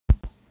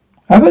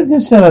Abbott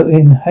Costello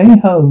in. Hey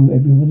ho,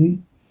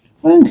 everybody.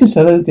 When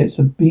Costello gets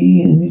a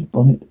bee in his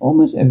bonnet,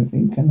 almost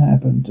everything can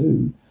happen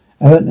too.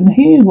 Abbott, and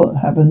here's what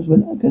happens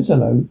when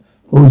Costello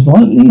falls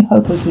violently,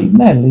 hopelessly,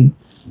 madly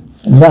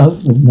in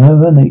love with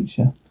Nova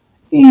Nature.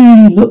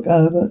 Look,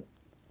 Abbott,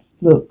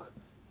 look.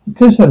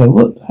 Costello,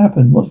 what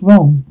happened? What's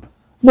wrong?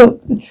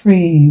 Look, the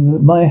tree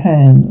with my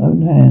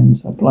own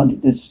hands. I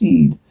planted the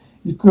seed.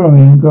 It's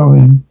growing and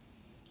growing.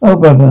 Oh,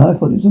 brother, I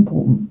thought it was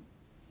important.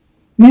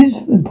 It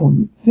is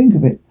important. Think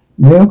of it.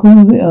 Miracle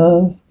of the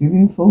earth,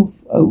 giving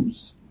forth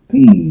oats,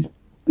 peas,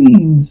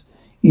 beans,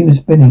 even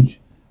spinach.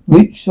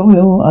 Rich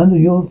soil under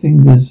your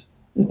fingers,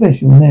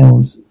 especially your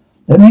nails.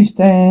 Let me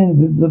stand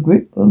with the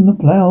grip on the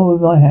plough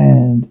with my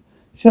hand.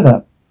 Shut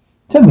up.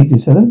 Tell me,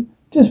 Costello,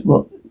 just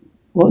what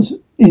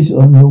is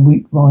on your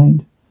weak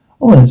mind?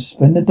 I want to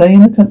spend a day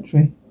in the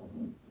country.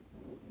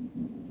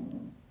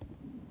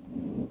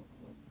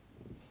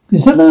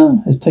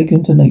 Costello has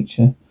taken to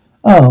nature.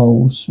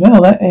 Oh,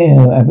 smell that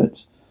air,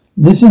 Abbott.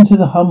 Listen to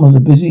the hum of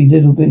the busy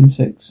little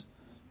insects.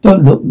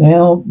 Don't look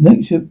now,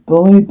 nature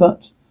boy,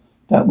 but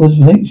that was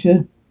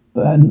nature.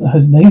 And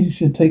has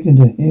nature taken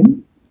to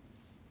him?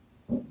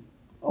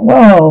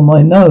 Wow,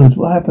 my nose,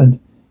 what happened?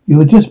 You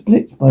were just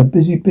blitzed by a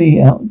busy bee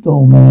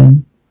outdoor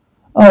man.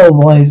 Oh,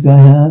 wise guy,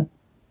 huh?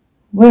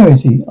 Where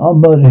is he? I'll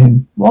murder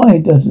him. Why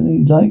doesn't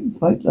he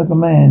fight like a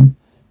man?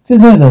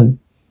 Costello,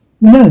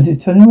 my nose is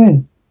turning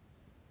red.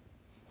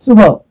 So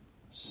what?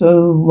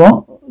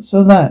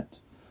 So that.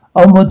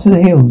 Onward to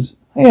the hills.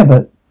 Hey,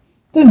 Abbott,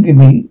 don't give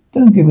him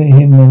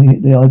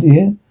the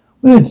idea.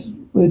 We're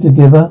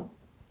together.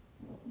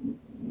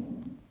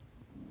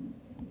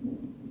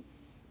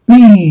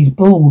 Bees,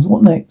 balls,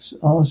 what next?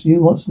 Ask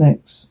you, what's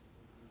next?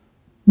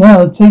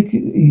 Now, take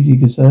it easy,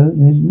 Costello.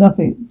 There's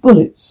nothing.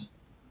 Bullets.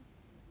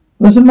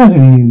 What's the matter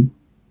with you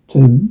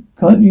two?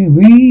 Can't you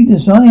read the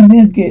sign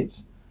there,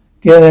 Git?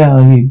 Get out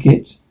of here,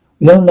 Git.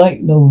 We don't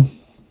like no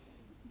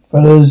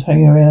fellows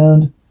hanging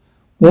around.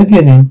 We're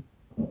getting.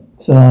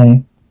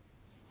 Sigh.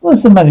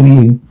 What's the matter with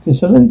you,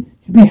 Costello? You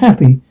should be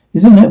happy.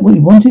 Isn't that what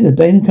you wanted? A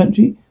day in the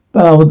country?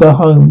 But I will go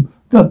home.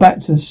 Go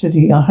back to the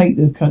city. I hate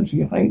the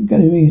country. I hate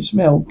going to the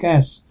smell,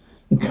 gas,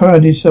 the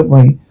crowded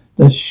subway.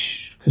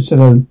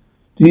 Costello.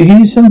 Do you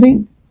hear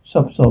something?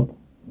 Sob, sob.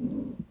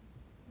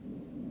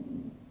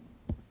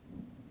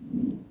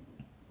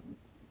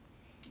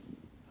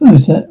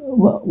 Who's that?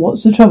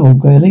 What's the trouble,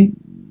 girlie?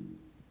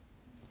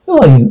 Who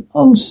are you?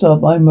 Oh,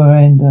 sob, I'm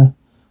Miranda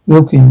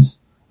Wilkins.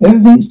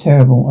 Everything's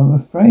terrible. I'm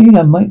afraid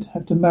I might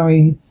have to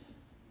marry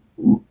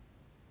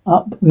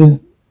up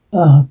with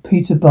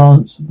Peter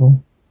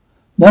Barnstable.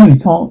 No, you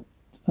can't.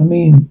 I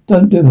mean,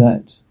 don't do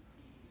that.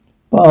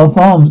 But our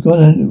farm's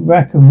gone to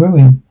rack and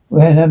ruin.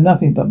 We have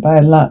nothing but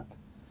bad luck.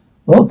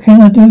 What can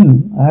I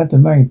do? I have to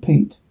marry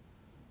Pete.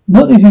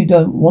 Not if you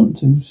don't want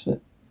to,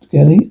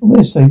 Gelly.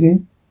 We'll save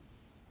you.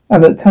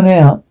 Abbott, cut it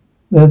out.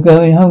 We're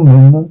going home,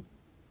 remember?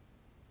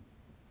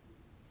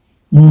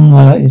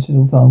 I like this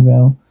little farm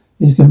girl.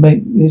 This can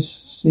make this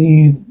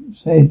Steve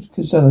said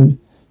Costello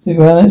to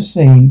go out at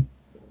sea.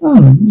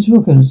 Miss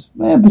Wilkins,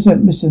 may I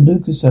present Mr. Lou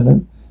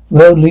Costello,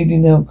 world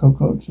leading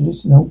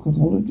agriculturalist and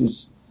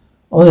alcohologist.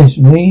 Honest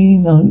me?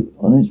 No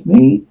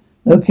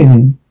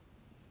kidding.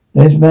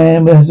 This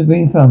man has a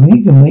green thumb.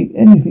 He can make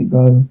anything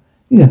grow.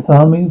 He's a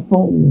farming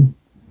fool.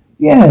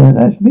 Yeah,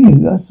 that's me.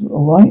 That's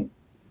all right.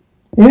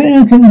 If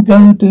anyone can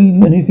go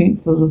do anything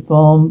for the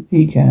farm,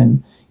 he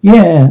can.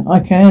 Yeah,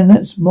 I can.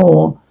 That's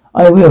more.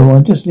 I will.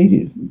 I'll just lead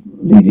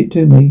it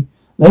to me.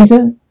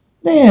 Later?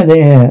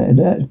 There.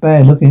 That's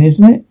bad looking,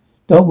 isn't it?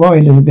 Don't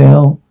worry, little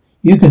girl.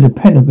 You can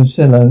depend on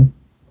Costello.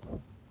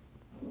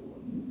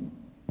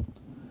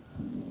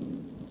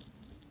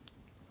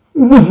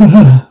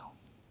 Come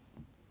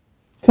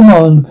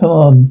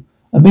on.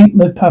 I beat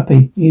my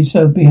puppy. He's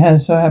so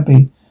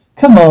happy.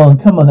 Come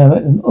on,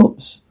 Abbott. And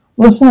oops.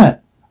 What's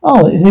that?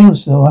 Oh, it's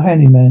also a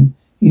handyman.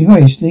 He's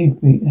very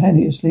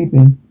handy at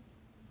sleeping.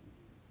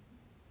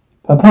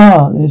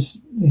 Papa, here's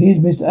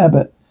Mr.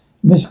 Abbott.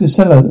 Miss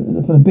Costello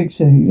from the big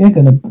city. They're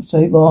going to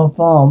save our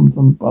farm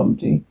from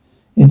poverty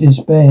in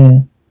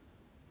despair.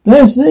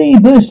 Bless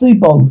thee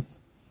both.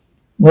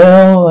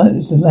 Well,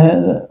 that's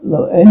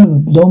the end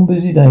of a long,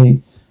 busy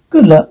day.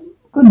 Good luck.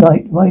 Good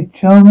night, my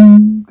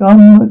chum.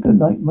 Good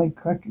night, my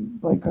cracky.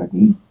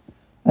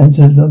 And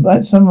to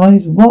at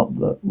sunrise,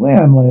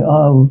 where am I?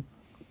 Oh,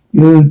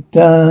 you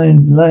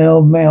darn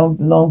loud-mouthed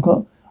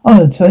longcock. I'm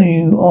going to turn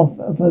you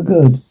off for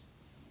good.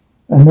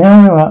 And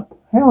now you're up.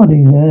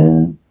 Howdy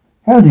there.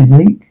 Howdy,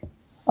 Zeke.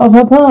 Oh,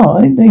 Papa,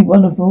 ain't they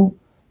wonderful?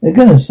 They're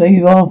going to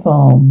save our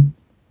farm.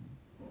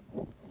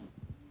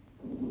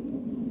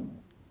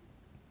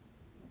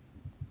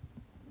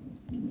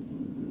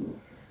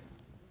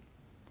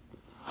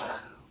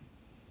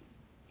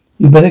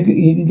 You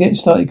can get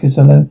started,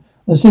 Costello.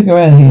 I'll stick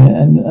around here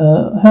and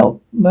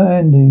help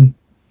Mandy.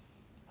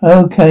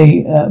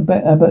 Okay,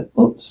 but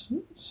oops,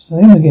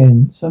 same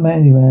again. Some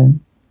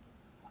handyman.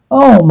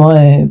 Oh,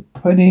 my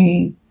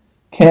pretty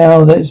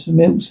cow, that's the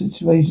milk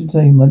situation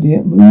today, my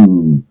dear.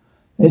 Moo.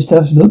 That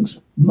stuff looks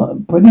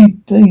pretty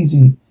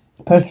daisy.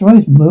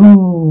 Pasteurized?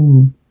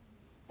 Moo.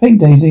 Fake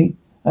Daisy.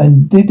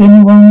 And did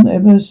anyone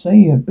ever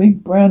say a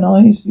big brown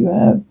eyes you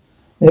have?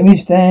 Let me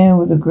stand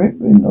with the grip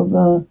of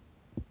the...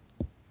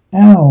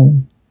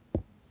 Ow.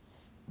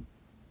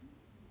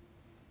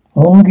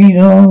 Honky,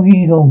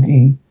 honky,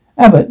 honky.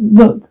 Abbott,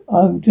 look,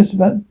 I've just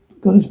about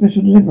got a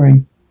special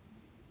delivery.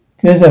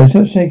 Curso,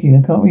 stop shaking,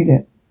 I can't read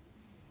it.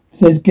 It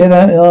says, get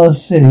out of our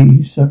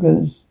city,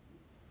 suckers.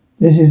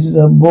 This is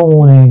the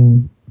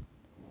warning.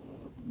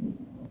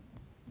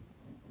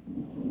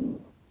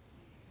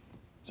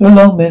 So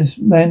long, Miss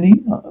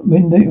Randy.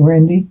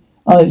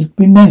 Oh, it's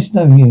been nice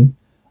knowing you.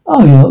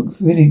 Oh, you're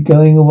really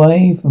going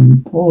away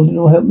from poor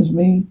little helpless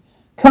me?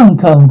 Come,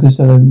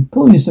 Costello,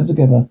 pull yourself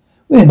together.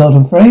 We're not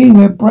afraid,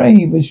 we're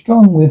brave, we're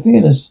strong, we're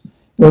fearless.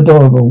 You're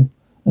adorable.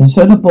 And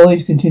so the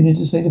boys continue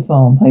to say to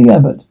farm. Hey,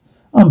 Abbott,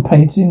 I'm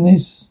painting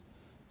this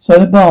side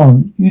of the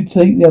barn. You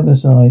take the other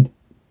side.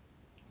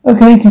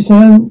 Okay,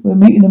 Costello, we'll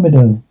meet in the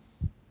middle.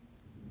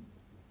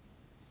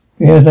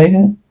 3 hours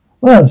later.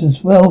 Well, it's a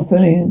swell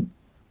feeling.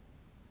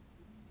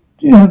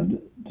 Do you have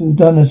to have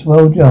done a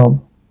swell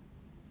job?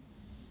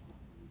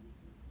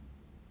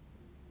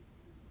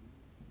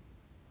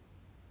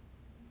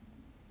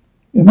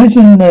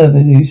 Imagine the nerve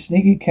of these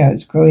sneaky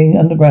carrots growing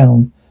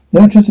underground.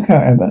 Never trust a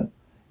carrot, Abbott.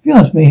 If you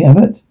ask me,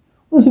 Abbott,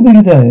 what's the big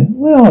idea?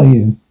 Where are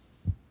you?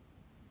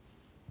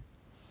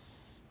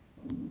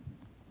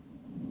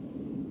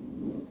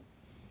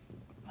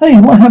 Hey,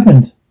 what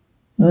happened?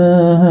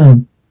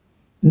 There's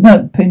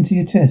no pin to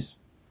your chest.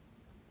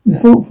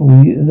 It's thoughtful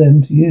of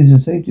them to use a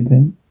safety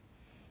pin.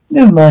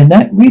 Never mind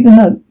that. Read the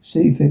note.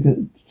 See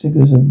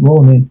figures of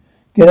warning.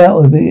 Get out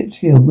or be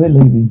killed. We're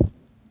leaving.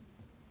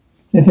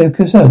 Nephew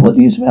Costello, what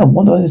do you smell?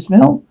 What do I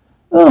smell?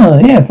 Oh,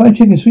 yeah, fried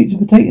chicken, sweet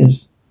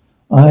potatoes.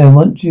 I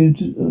want you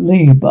to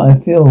leave, but I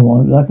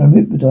feel like I'm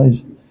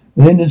hypnotized.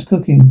 Melinda's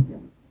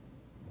cooking.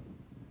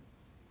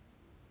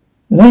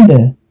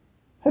 Melinda,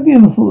 have you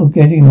ever thought of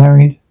getting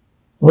married?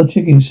 More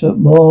chicken soup,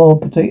 more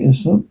potato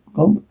soup.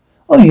 Oh,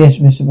 yes,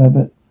 Mr.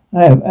 Rabbit.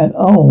 I have, and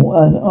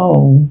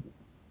oh.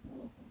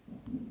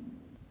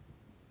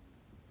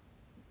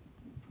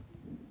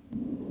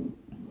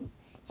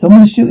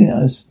 Someone's shooting at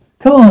us.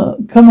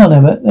 Come on,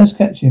 Abbott. Let's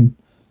catch him.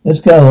 Let's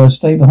go. I'll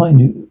stay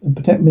behind you and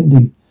protect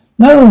Mindy.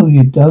 No,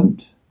 you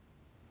don't.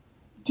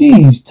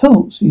 Jeez,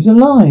 Toots, he's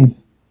alive.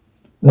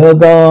 We'll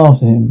go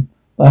after him.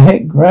 By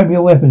heck, grab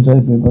your weapons,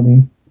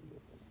 everybody.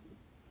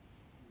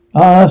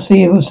 I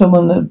see it was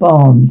someone at the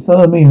barn.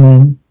 Follow me,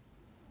 man.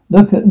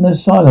 Look at the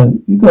silo.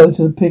 You go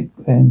to the pig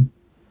pen.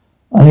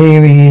 Oh,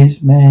 here he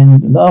is,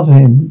 man. After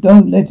him.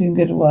 Don't let him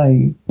get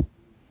away.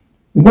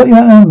 We got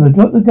your number.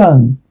 Drop the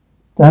gun.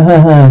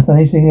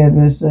 Funny thing I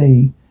ever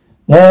see.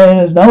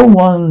 There's no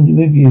one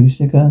with you,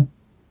 sticker.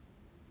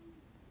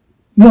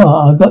 Yeah,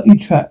 I got you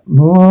trapped.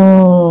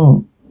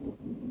 When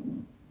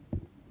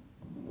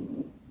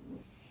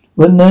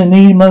they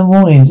need my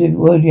warnings, if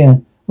would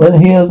you?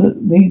 When he'll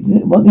need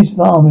want this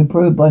farm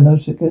improved by no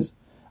stickers.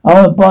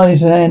 I'll buy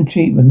his hand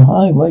treatment,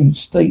 highway,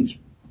 states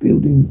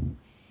building.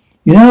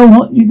 You know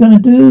what you're gonna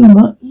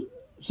do?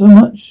 So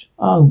much,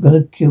 I'm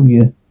gonna kill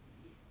you.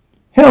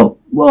 Help!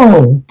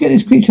 Whoa! Get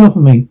this creature off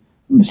of me.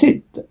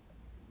 Sit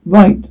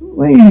right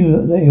there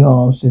you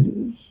are,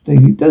 said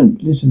Stevie.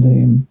 Don't listen to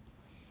him.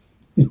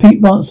 It's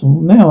Pete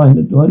Barnsell. Now I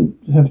won't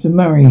have to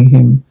marry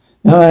him.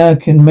 Now I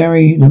can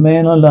marry the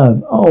man I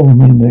love. Oh,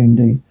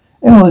 Mindy.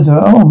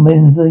 Oh,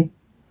 Minzy.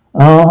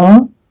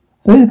 Uh-huh.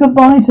 So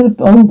goodbye to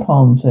the old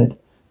palm, said.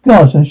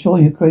 Gosh, I'm sure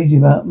you're crazy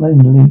about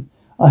Mindy.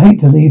 I hate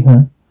to leave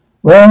her.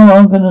 Well,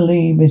 I'm going to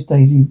leave, Miss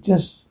Daisy.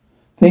 Just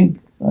think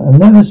I'll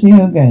never see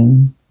you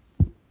again.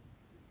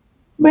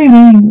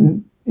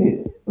 Maybe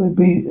it would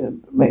be...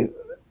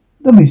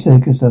 don't be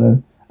silly,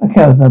 Costello. A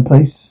cow's no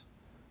place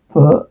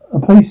for a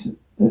place...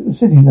 A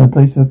city's no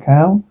place for a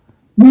cow.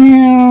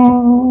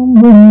 Meow,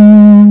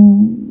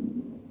 meow.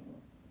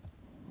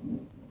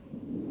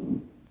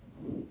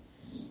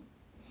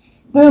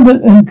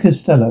 Albert and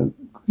Costello.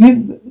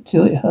 Give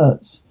till it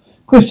hurts.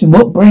 Question,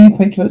 what brave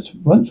patriots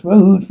once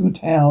rode through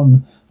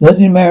town,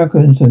 leading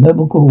Americans to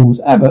noble cause?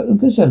 Abbott and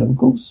Costello, of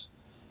course.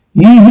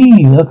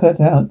 Yee, look at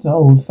that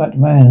old fat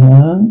man,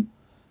 huh?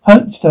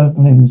 Hutch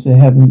dumplings, they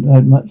haven't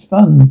had much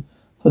fun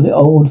for the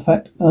old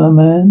fat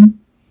man.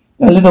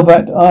 A little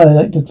brat, I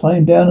like to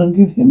climb down and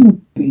give him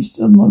a piece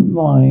of my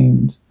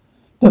mind.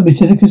 Don't be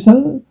silly,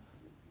 Costello.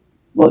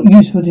 What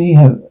use would he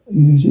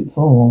use it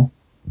for?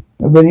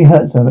 It really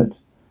hurts, Abbott.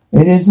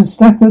 It is a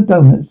stack of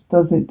donuts,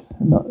 does it?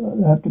 Not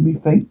have to be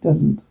fake,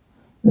 doesn't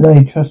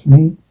they? Trust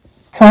me.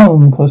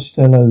 Come,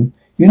 Costello.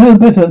 You know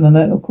better than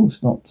that, of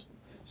course not.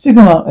 Stick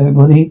 'em up,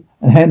 everybody,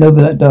 and hand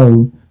over that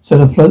dough so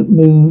the float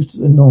moves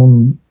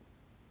on.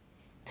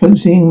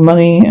 Coaxing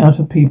money out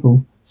of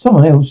people.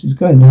 Someone else is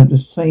going to have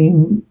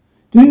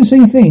doing the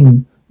same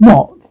thing,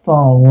 not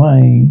far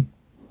away.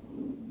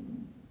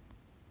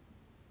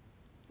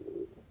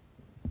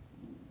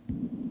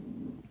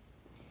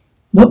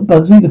 Look,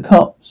 Bugsy, the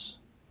cops.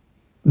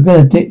 We're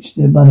going to ditch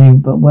the money,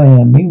 but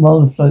where?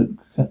 Meanwhile, the float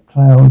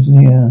clouds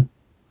near.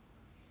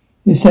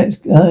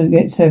 It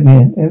gets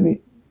heavier.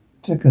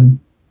 Second,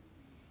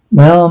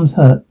 my arm's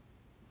hurt.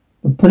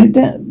 But put it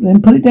down,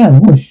 then put it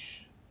down, whoosh.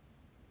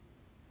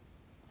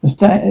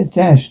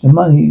 Dash, the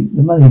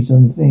money's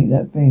on the thing,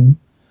 that thing.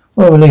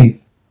 What a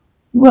relief.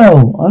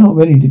 Well, I'm not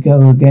ready to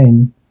go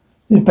again.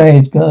 This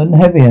bag's gotten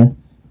heavier.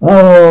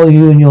 Oh,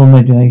 you and your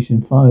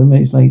imagination. 5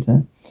 minutes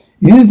later.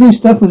 If this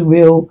stuff was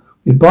real,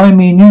 you'd buy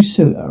me a new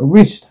suit, a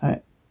wrist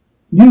hat,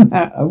 new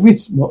hat, a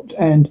wristwatch,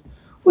 and...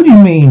 What do you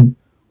mean?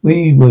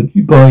 We would.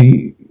 You buy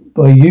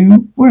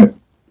you?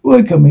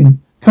 Where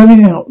coming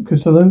out,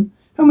 Costello?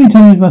 How many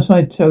times must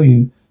I tell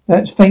you?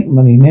 That's fake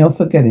money. Now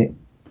forget it.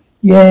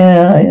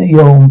 Yeah, I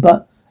yawn,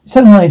 but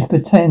somebody's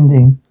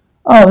pretending.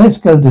 Oh, let's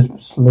go to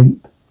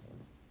sleep.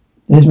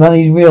 This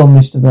money's real,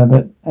 Mr.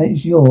 Rabbit, and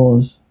it's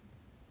yours.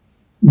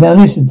 Now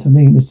listen to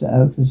me,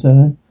 Mr.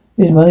 Costello.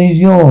 This money's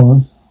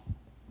yours.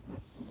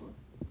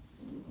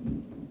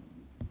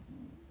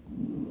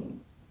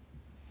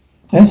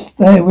 That's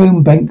their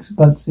room,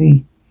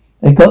 Bugsy.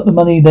 They got the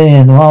money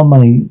there, our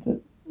money,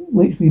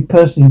 which we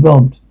personally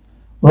robbed.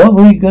 What are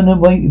we gonna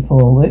wait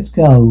for? Let's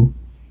go.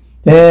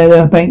 There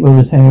are bank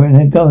robbers here, and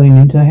they're going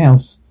into the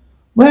house.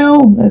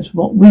 Well, that's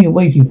what we are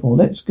waiting for.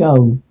 Let's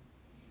go.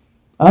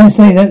 I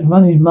say that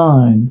money's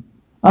mine.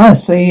 I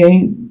say he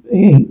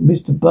ain't,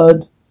 Mr.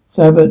 Bud.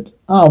 Sabat,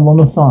 I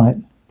want to fight.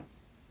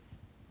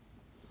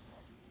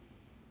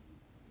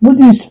 What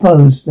do you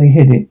suppose they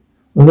hid it?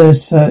 Well, they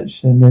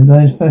searched them, and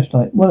there's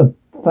flashlight. What a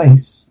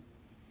face.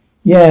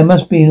 Yeah, it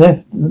must be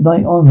left the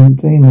night on and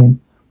dreaming.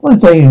 What is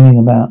daydreaming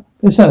about?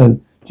 Costello,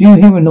 do you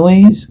hear a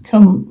noise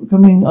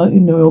coming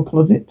in your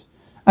closet?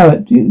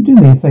 Abbott, do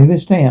me a favour,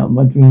 stay out of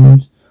my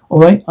dreams.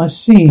 Alright, I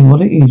see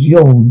what it is,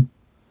 yawn.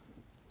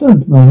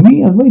 Don't mind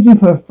me, I'm waiting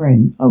for a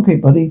friend. Okay,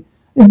 buddy,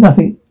 there's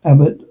nothing,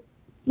 Abbott.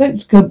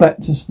 Let's go back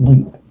to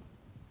sleep.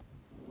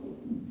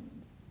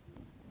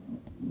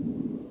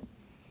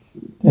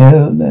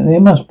 They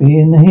must be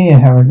in here,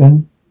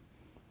 Harrigan.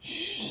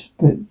 Shh,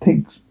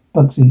 pigs,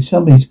 Bugsy,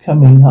 somebody's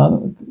coming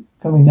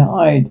to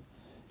hide.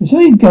 There's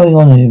something going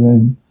on in the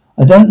room.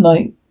 I don't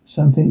like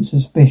something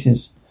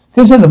suspicious.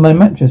 Costello, my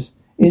mattress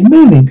is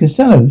moving.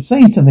 Costello,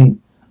 say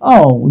something.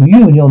 Oh,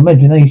 you and your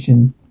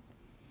imagination.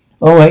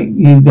 All right,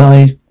 you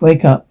guys,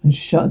 wake up and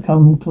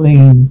come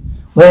clean.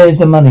 Where's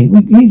the money?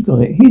 He's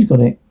got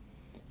it.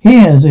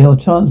 Here's your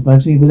chance,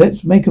 Bugsy, but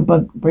let's make a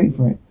break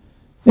for it.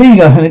 There you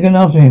go, Hannigan,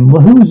 after him.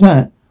 Well, who was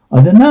that?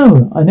 I don't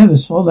know. I never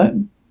saw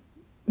him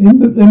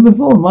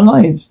before in my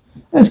lives.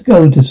 Let's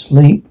go to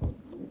sleep.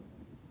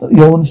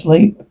 Yawn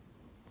sleep.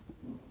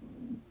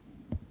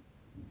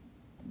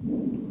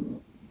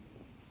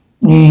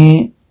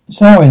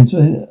 Sirens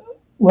were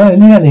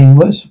yelling,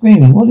 were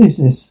screaming. What is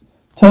this?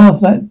 Turn off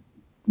that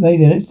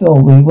radio next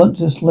door. We want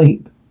to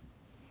sleep.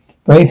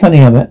 Very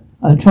funny of it.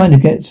 I'm trying to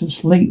get some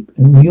sleep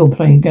and you're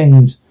playing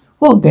games.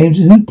 What games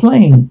is who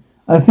playing?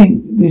 I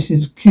think this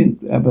is cute,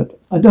 Abbott.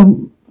 I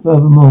don't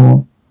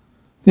furthermore.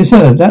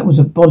 Costello, that was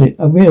a bullet,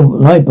 a real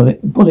live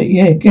bullet. A bullet,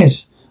 yeah,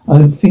 guess.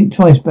 I think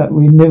twice about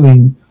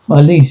renewing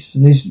my lease for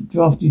this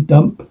drafty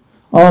dump.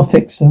 I'll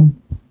fix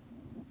them.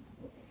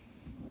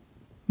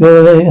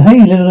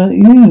 Hey, little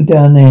you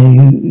down there,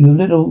 you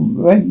little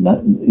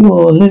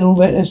your little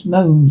redness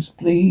nose,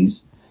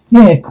 please.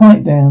 Yeah,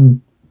 quiet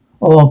down,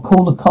 or I'll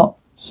call the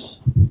cops.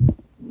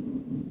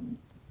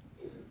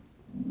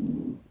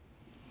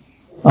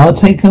 I'll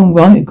take them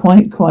right,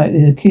 quite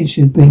quietly. The kids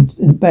should be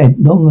in bed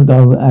long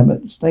ago,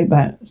 Abbott. Stand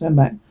back.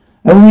 It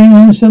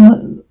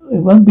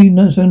won't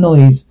be so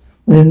noise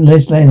when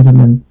Les lands on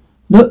them.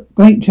 Look,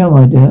 great chum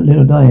idea,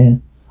 little Dyer.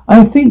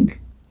 I think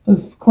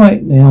of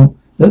quiet now.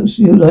 Looks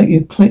like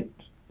you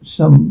clipped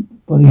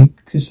somebody,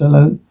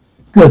 Costello.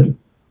 Good.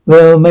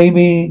 Well,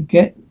 maybe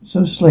get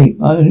some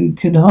sleep. I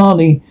could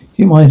hardly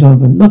keep my eyes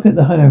open. Look at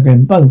the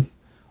hologram, both.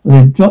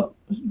 Well, they're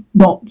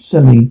not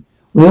silly.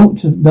 We ought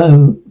to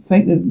know.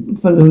 Thank the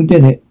fellow who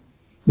did it.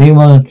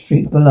 Meanwhile, the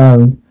street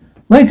below.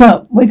 Wake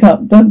up!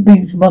 Don't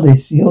be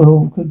modest.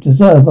 You'll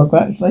deserve our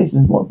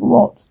congratulations. What for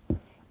what?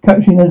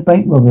 Capturing those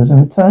bank robbers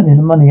and returning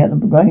the money at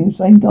the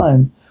same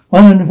time.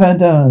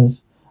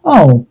 $100,000.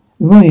 Oh,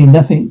 really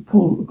nothing.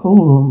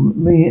 Call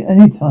me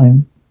any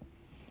time.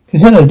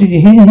 Costello, did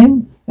you hear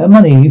him? That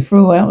money you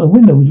threw out the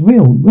window was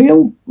real.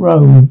 Real?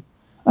 Roan.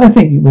 I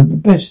think it would be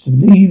best to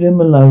leave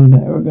them alone,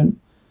 arrogant.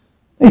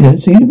 They don't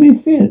seem to be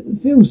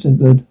feel so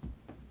good.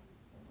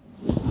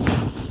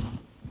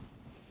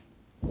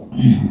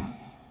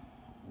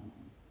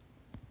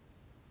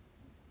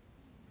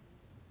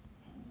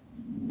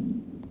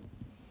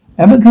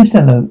 Abbott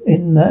Costello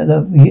in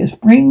the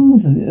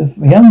springs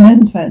of a young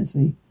man's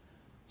fancy.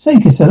 Say,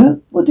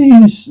 Costello, what do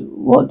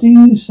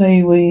you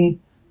say we?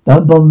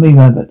 Don't bother me,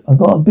 Rabbit. I've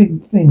got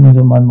big things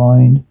on my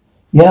mind.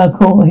 Yeah, I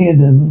call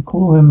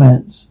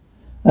romance.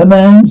 A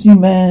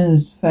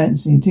man's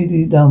fancy,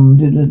 tiddly-dum,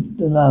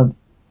 diddle-love.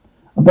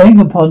 I beg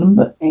your pardon,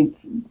 but ain't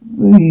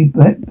really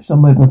bet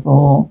somewhere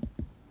before.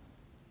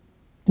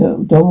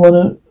 Don't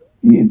want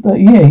to, but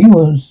yeah, he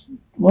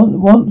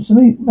want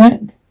something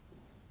back.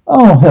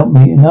 Oh, help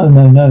me!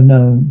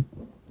 No.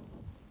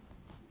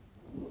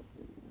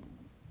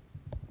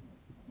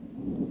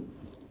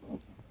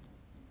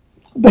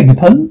 Beg your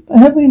pardon?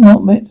 Have we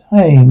not met?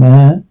 Hey,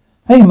 ma.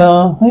 Hey,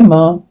 ma. Hey,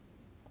 ma.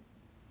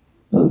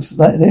 Looks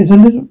like there's a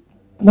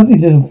lovely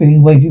little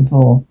thing waiting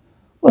for.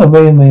 What a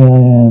baby I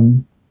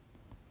am.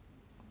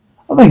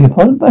 I beg your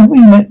pardon, but have we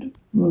met?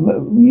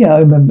 Yeah, I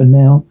remember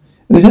now.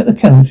 It was at the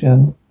kennel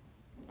show.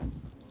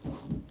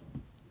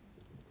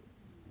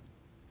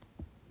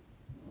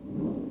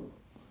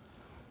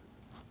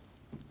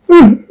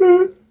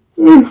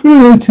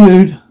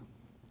 Attitude.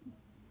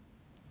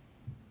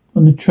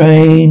 On the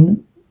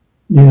train,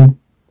 near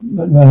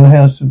the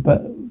house,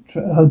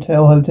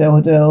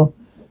 hotel.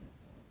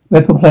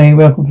 Record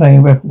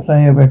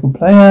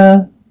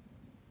player.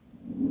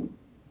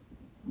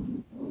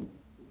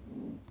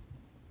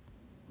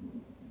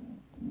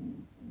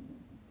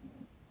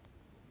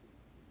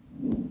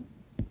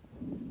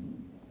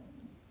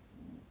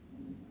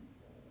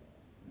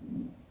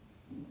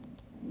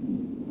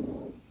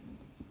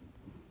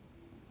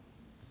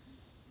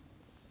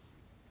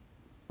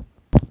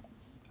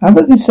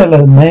 Albert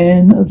Costello,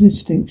 man of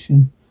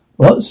distinction.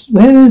 What's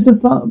burning?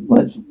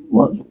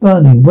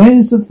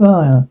 Where's the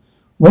fire?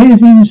 Where's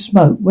the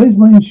smoke? Where's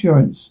my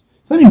insurance?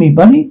 It's only me,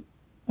 buddy.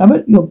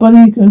 Albert, your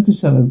buddy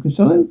Costello.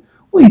 Costello,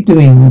 what are you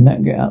doing in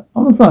that get up?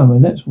 I'm a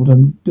fireman, that's what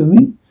I'm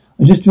doing.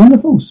 I just joined the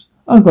force.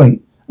 Oh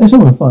great. That's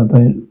all the fire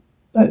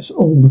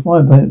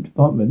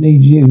department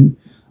needs you.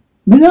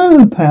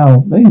 No,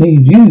 pal, they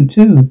need you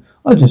too.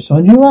 I just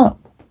signed you up.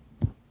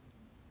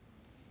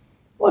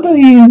 What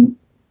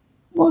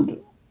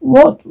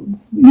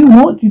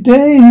you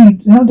dare?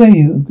 How dare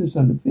you?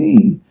 Costello,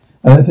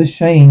 for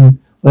shame.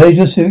 Where's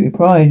your civic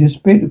pride, your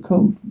spirit of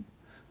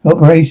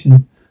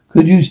cooperation?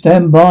 Could you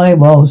stand by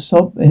while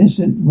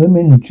innocent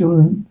women and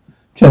children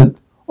choke?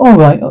 All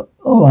right.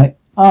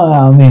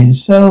 I'm in.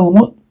 So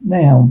what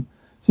now?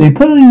 So you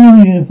put on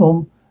your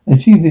uniform. The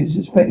chief is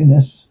expecting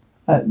us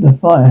at the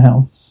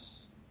firehouse.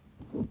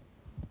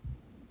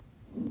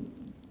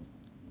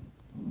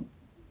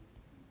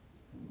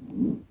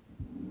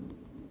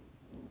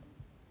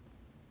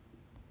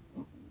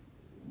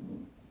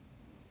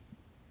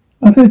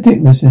 I feel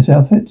ridiculous, this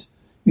outfit.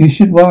 You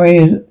should worry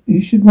as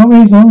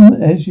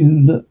long as you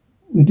look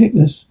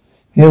ridiculous.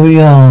 Here we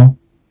are.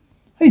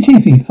 Hey,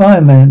 Chiefy,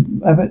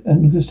 fireman, Abbott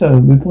and Costello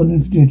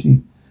reporting for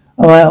duty.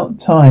 Oh, out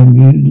time.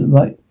 You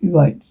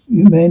right.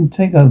 You men,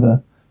 take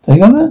over.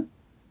 Take over?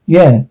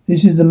 Yeah,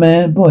 this is the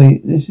man,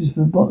 boy. This is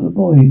for the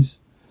boys.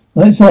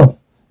 Lights off.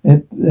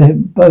 They're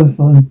both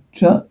on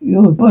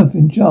you're both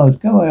in charge.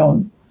 Come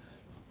on.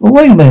 But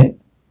wait a minute.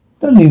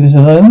 Don't leave us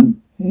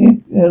alone.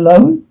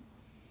 Alone?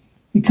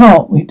 You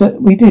can't. We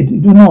did. You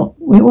do not.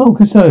 Well,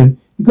 Costello,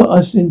 you got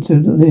us into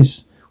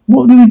this.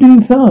 What do we do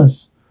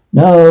first?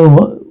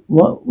 No.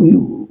 What do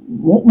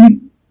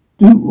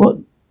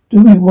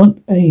we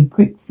want? A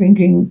quick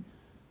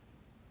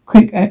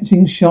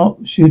acting,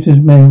 sharp shooters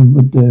men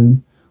would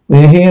do.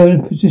 We're here in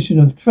a position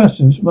of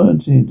trust and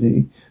responsibility.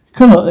 You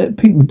cannot let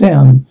people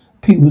down.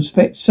 People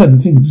expect certain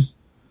things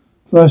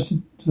for us.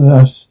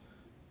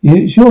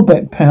 It's your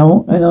bet,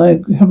 pal, and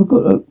I have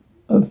got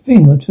a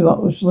thing or two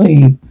up your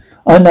sleeve.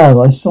 I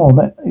know, I saw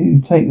that you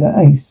take that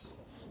ace.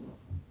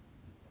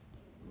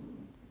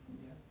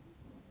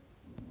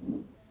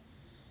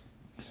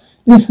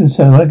 This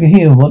concern, I can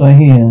hear what I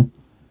hear.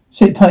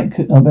 Sit tight,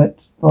 I bet.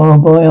 Oh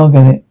boy, I'll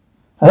get it.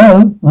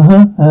 Hello?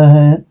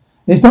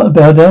 It's not the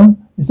bell, though.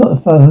 It's not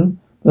the phone,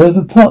 but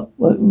the clock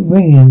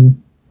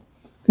ringing.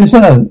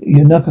 Costello,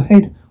 you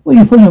knucklehead. What are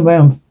you fooling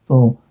around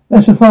for?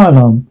 That's a fire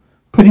alarm.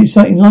 Pretty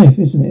exciting life,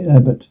 isn't it,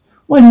 Albert?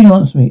 Why do you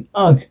answer me?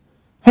 Ugh.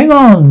 Hang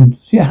on.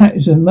 Your hat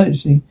is an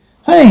emergency.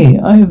 Hey,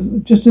 I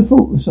have just a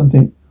thought of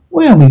something.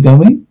 Where are we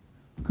going?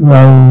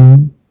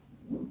 Groan.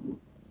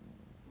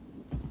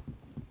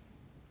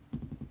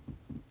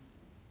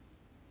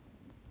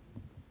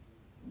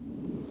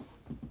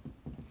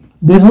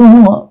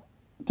 Little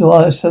do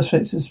our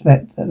suspects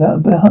suspect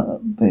that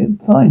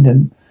behind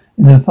them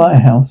in the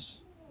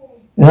firehouse.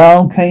 The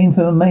alarm came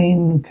from the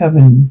main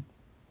cabin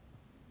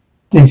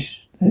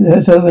dish.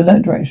 It's over in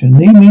that direction.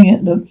 Leave me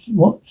at the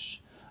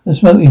watch the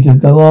smoky to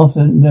go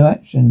after their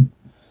action.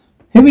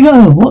 Here we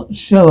go. What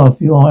show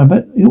off you are,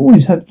 but you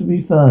always have to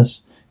be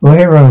first. You're a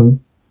hero.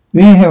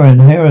 You're a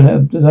hero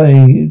of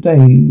the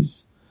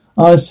days.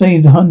 I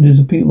saved hundreds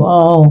of people.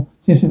 Oh,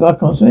 if I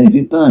can't say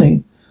anything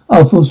burning.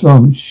 Oh, full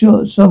slum.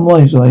 Sure, some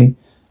wise way.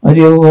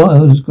 Idea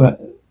what was great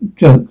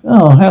joke.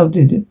 Oh, how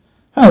did it?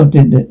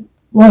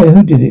 Why,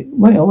 who did it?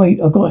 Wait,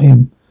 I got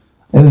him.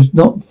 It was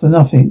not for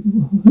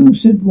nothing. Who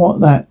said what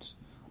that?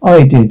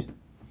 I did.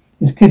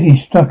 This kitty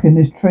stuck in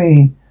this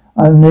tree,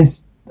 and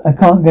I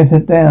can't get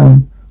it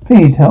down.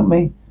 Please help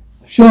me.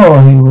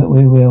 Sure,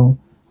 we will.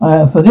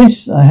 For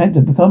this, I had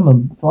to become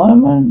a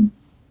fireman.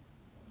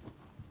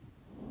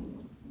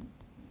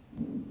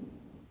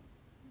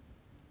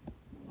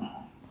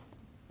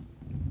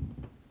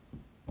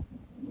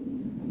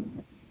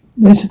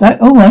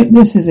 All right,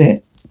 this is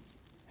it.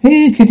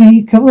 Here,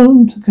 kitty, come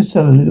on to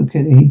Costello, little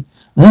kitty.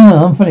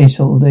 I'm funny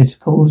sort of this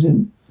calls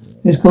him.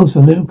 This calls for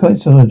little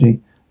Costellology.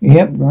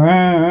 Yep,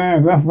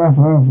 ruff.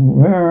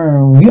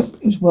 Yep,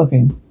 it's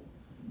working.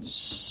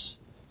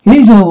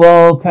 Here's your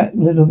wildcat,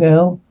 little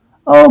girl.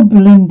 Oh,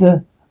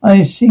 Belinda,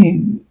 I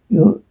see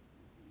you.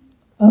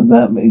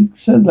 I'm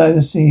so glad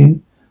to see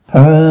you.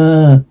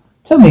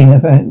 Tell me,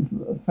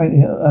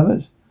 frankly,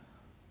 Abbott,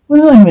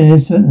 was I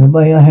innocent in the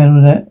way I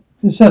handled that?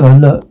 Costello,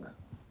 look.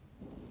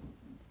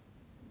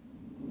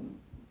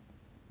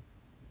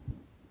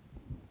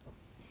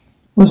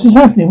 What's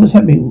happening? What's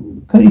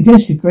happening? Can't you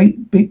guess, you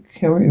great big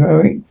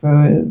heroic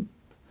man?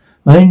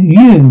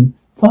 You!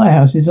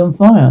 Firehouse is on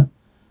fire.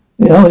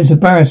 Oh, it's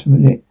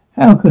embarrassment, Nick.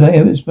 How could I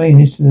ever explain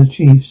this to the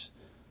chiefs?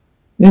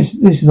 This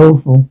is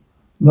awful.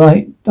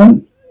 Right,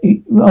 don't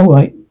eat. All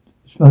right,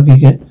 Smokey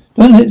again.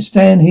 Don't let's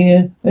stand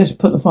here. Let's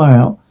put the fire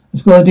out.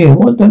 That's a good idea.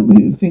 What don't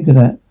we think of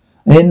that?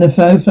 And in the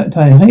flat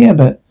time, hey,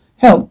 Abbott,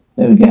 help!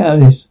 Let me get out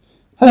of this.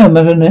 Hello,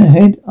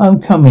 Motherhead.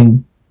 I'm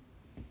coming.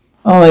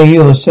 Oh,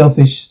 you're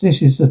selfish.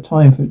 This is the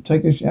time for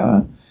take a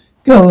shower.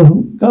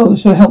 Go.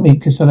 So help me,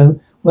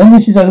 Costello. When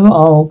this is over,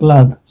 I'll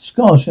glug.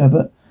 Gosh,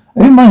 Abbott.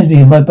 It reminds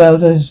me of my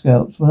Bowser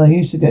Scouts when I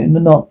used to get in the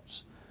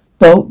knots.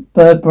 Dolt,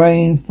 bird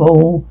brain,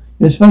 fool.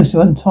 You're supposed to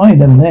untie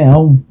them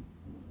now.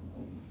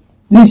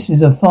 This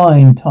is a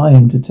fine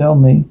time to tell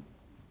me.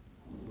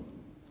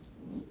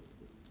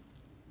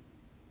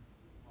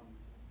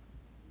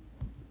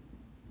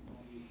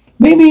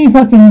 Maybe if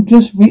I can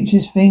just reach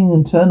this thing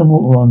and turn the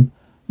water on.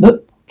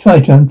 Look, try.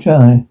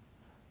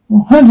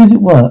 Well, how does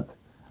it work?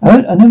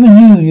 I never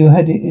knew you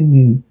had it in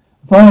you.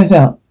 The fire's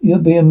out. You'll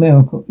be a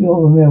miracle.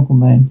 You're a miracle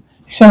man.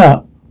 Shut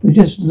up. We're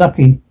just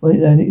lucky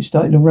when it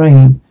started to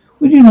rain.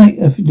 Would you like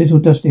a little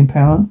dusting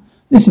power?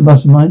 Listen,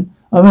 boss of mine.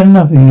 I've had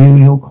enough of you and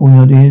your corny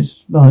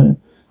ideas.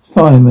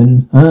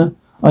 Fireman, huh?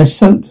 I'm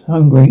soaked,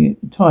 hungry,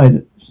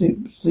 tired,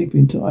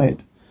 sleeping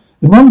tired.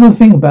 The wonderful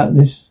thing about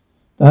this,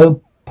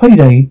 though,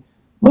 payday.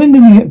 When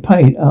do we get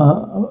paid?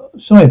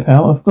 Sorry,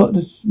 pal. I forgot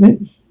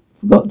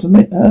to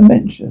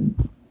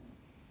mention.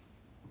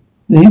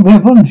 We're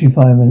voluntary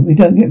firemen. We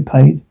don't get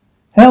paid.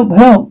 Help!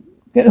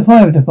 Get the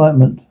fire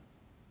department.